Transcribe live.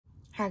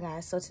Hi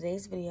guys, so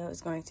today's video is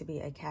going to be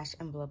a cash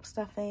envelope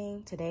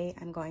stuffing. Today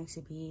I'm going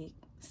to be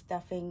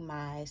stuffing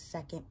my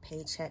second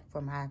paycheck for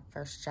my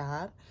first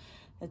job.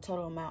 The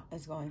total amount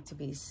is going to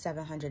be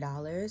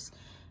 $700,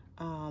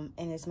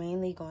 and it's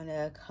mainly going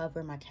to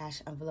cover my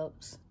cash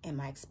envelopes and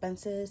my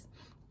expenses.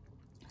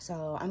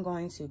 So I'm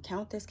going to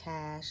count this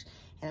cash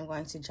and I'm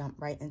going to jump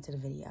right into the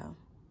video.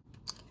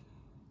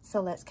 So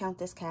let's count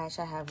this cash.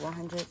 I have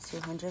 100,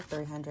 200,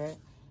 300,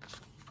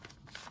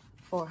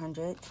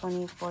 400,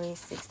 20, 40,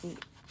 60,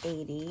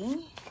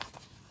 80,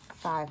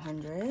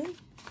 500,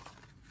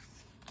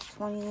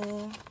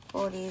 20,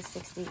 40,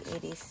 60,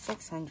 80,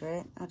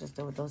 600. I'll just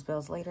deal with those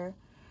bills later.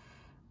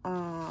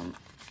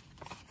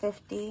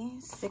 50,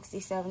 60,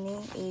 70,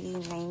 80,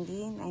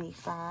 90,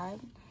 95,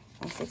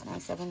 96,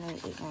 97,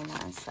 98,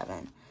 99,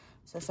 7.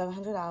 So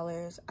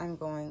 $700. I'm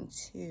going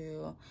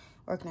to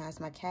organize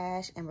my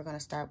cash, and we're going to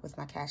start with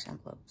my cash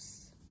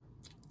envelopes.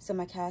 So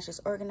my cash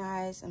is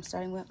organized. I'm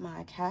starting with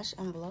my cash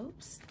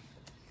envelopes.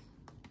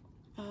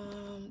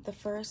 The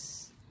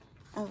first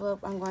envelope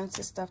I'm going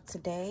to stuff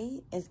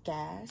today is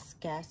gas.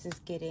 Gas is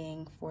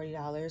getting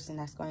 $40, and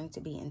that's going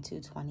to be in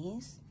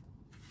 220s.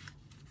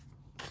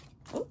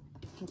 Oh,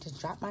 I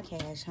just dropped my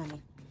cash,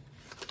 honey.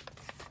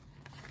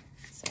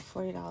 So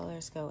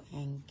 $40 go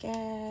in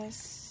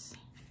gas.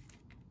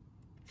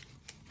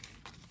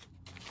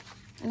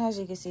 And as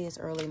you can see, it's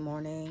early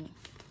morning.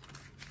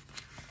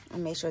 I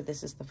made sure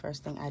this is the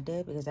first thing I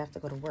did because I have to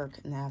go to work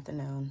in the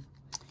afternoon.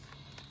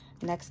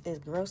 Next is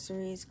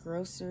groceries.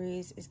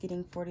 Groceries is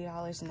getting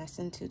 $40, and that's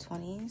in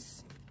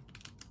 220s.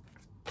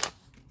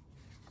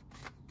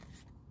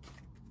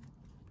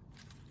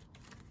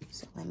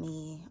 So let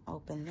me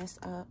open this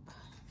up.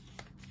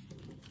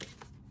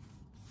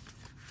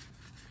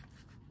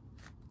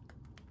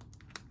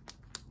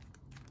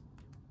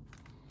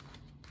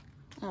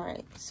 All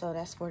right, so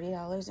that's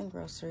 $40 in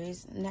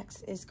groceries.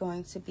 Next is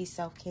going to be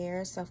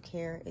self-care.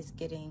 Self-care is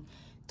getting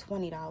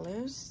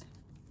 $20.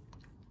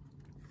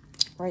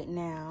 Right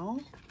now,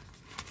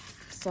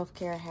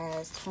 self-care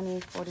has 20,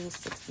 40,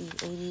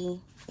 60, 80,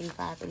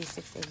 85,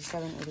 86,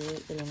 87,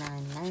 88,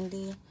 89,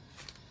 90.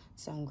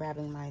 So I'm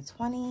grabbing my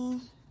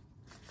 20.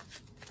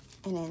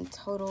 And in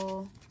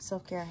total,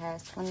 self-care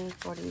has 20,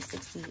 40,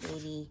 60,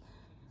 80,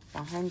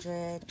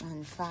 100,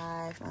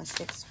 15,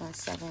 16,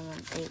 17,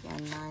 18,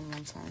 19,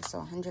 110.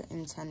 So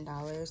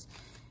 $110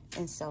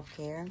 in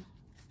self-care.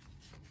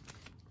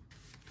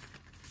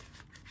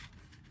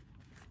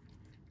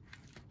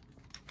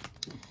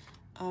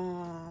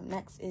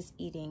 Next is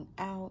eating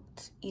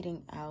out.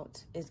 Eating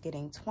out is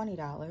getting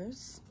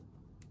 $20.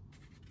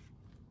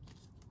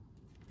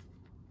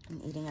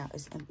 And eating out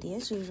is empty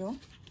as usual.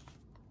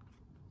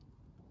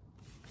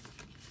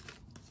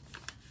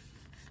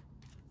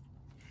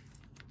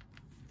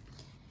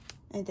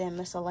 And then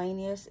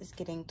miscellaneous is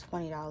getting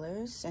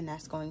 $20, and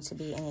that's going to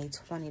be in a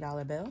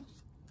 $20 bill.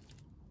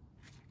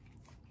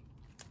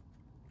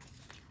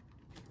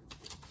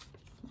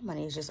 My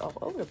money is just all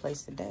over the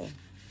place today.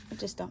 I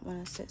just don't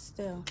want to sit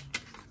still.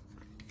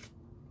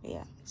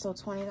 Yeah, so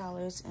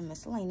 $20 in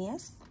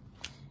miscellaneous.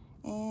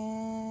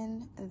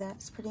 And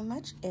that's pretty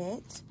much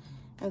it.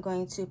 I'm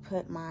going to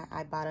put my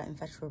Ibotta and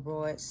Fetch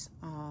Rewards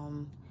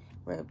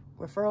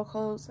referral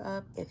codes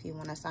up. If you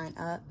want to sign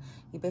up,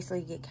 you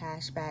basically get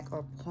cash back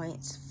or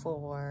points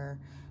for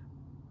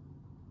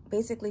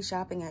basically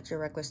shopping at your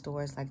regular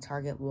stores like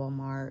Target,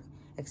 Walmart,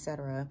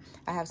 etc.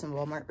 I have some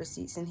Walmart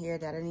receipts in here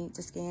that I need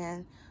to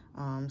scan.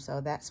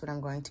 So that's what I'm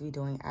going to be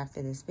doing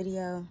after this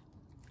video.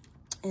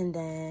 And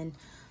then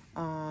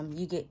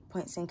you get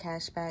points and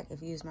cash back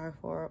if you use my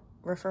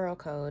referral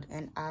code,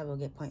 and I will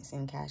get points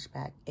and cash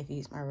back if you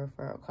use my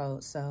referral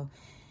code. So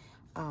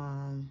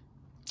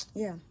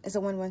yeah, it's a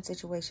win-win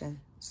situation.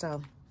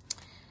 So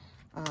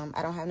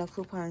I don't have no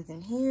coupons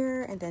in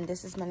here, and then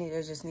this is money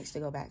that just needs to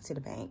go back to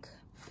the bank.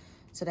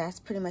 So that's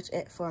pretty much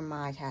it for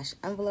my cash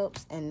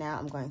envelopes, and now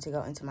I'm going to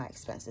go into my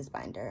expenses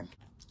binder.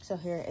 So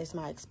here is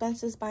my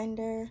expenses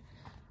binder.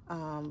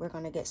 We're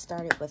going to get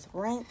started with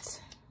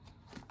rent.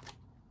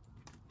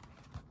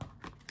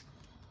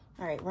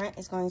 All right, rent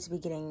is going to be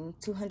getting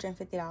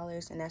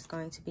 $250, and that's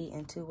going to be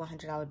in two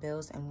 $100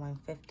 bills and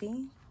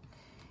 $150.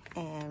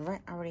 And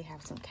rent, I already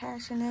have some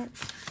cash in it.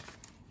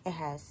 It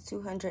has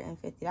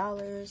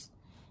 $250.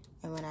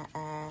 And when I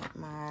add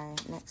my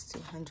next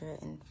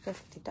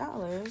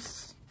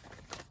 $250,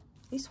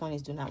 these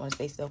 20s do not want to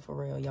stay still for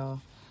real, y'all.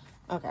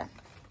 Okay,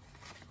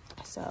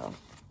 so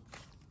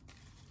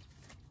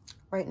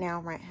right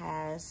now rent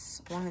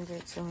has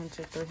 100,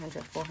 200,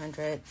 300,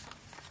 400,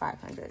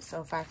 500.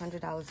 So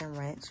 $500 in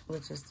rent,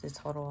 which is the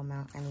total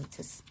amount I need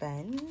to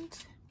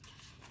spend.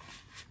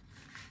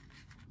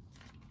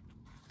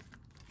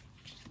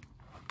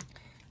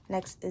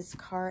 Next is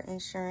car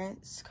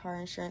insurance. Car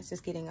insurance is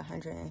getting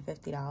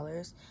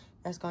 $150.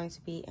 That's going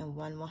to be in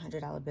one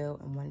 $100 bill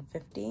and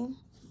 $150.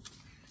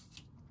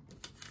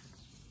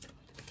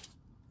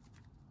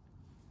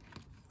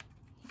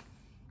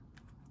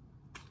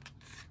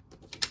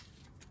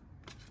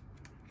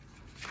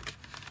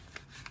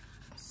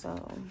 So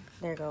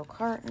there go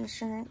car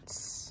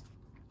insurance.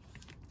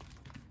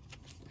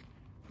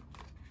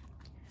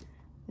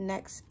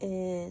 Next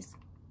is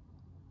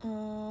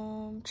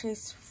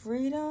Chase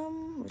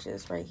Freedom, which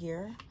is right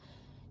here.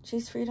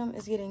 Chase Freedom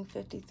is getting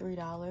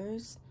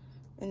 $53,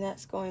 and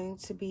that's going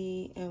to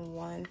be in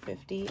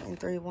 150 and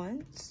 3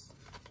 ones.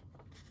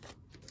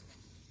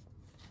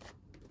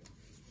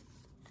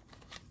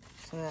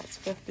 So that's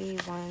 50,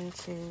 1,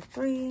 2,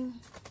 3.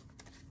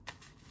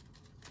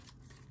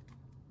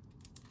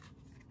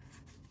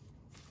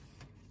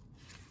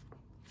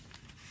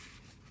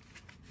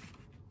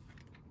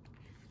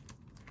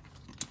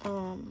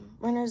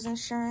 Renter's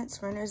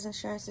Insurance. Renter's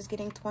Insurance is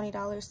getting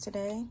 $20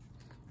 today.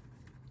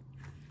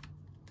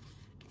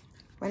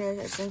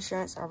 Renter's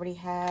Insurance already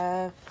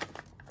have,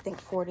 I think,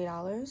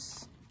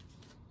 $40.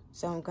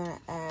 So I'm going to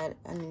add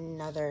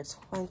another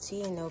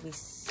 20 and it'll be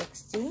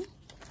 60.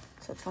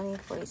 So 20,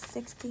 40,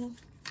 60.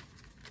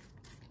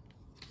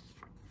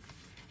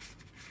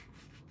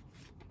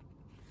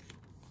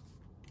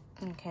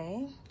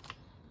 Okay.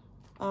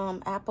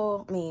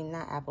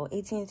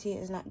 AT&T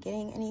is not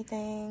getting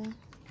anything.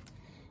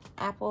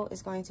 Apple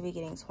is going to be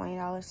getting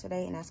 $20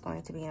 today, and that's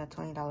going to be in a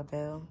 $20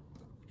 bill.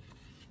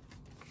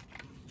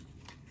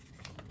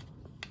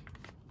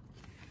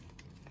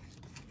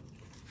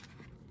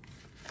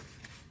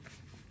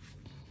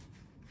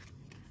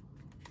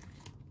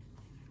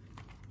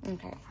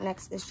 Okay,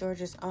 next is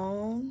Georgia's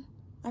Own,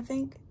 I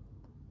think.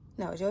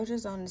 No,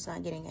 Georgia's Own is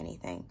not getting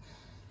anything.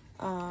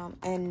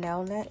 And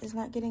Nelnet is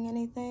not getting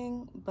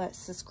anything, but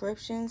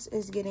subscriptions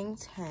is getting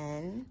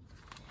 10.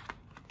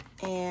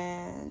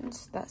 And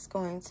that's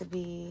going to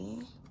be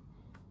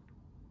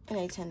in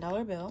a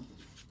 $10 bill.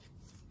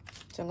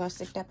 So I'm going to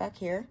stick that back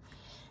here.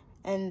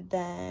 And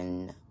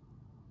then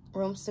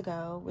Rooms to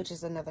Go, which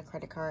is another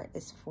credit card,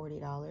 is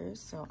 $40.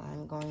 So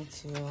I'm going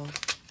to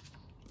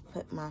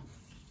put my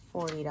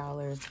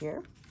 $40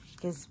 here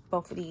because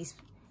both of these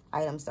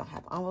items don't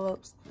have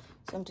envelopes.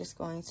 So I'm just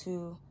going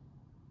to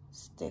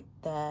stick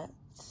that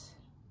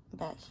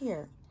back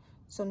here.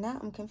 So now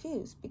I'm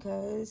confused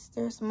because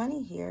there's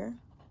money here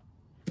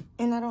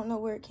and I don't know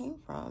where it came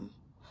from.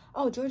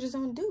 Oh, Georgia's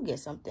Own do get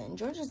something.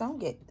 Georgia's Own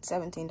get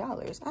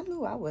 $17. I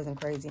knew I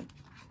wasn't crazy.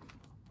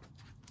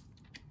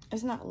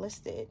 It's not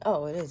listed.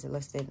 Oh, it is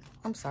listed.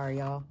 I'm sorry,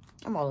 y'all.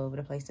 I'm all over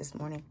the place this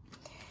morning.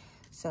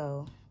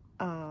 So,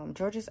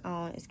 Georgia's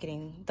Own is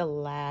getting the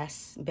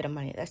last bit of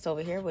money that's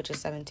over here, which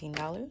is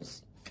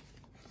 $17.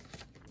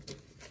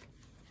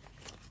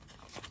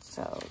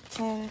 So,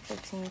 10,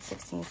 15,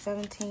 16,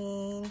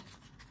 17.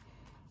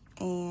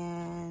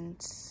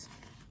 And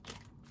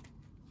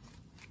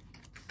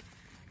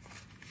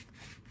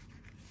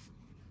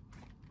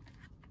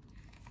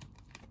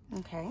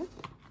okay,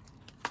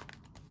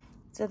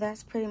 so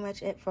that's pretty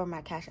much it for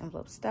my cash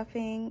envelope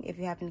stuffing. If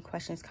you have any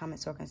questions,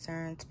 comments, or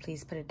concerns,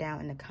 please put it down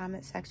in the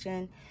comment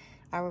section.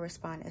 I will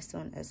respond as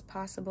soon as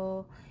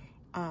possible.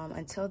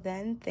 Until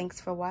then,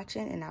 thanks for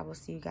watching, and I will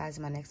see you guys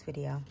in my next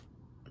video.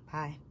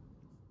 Bye.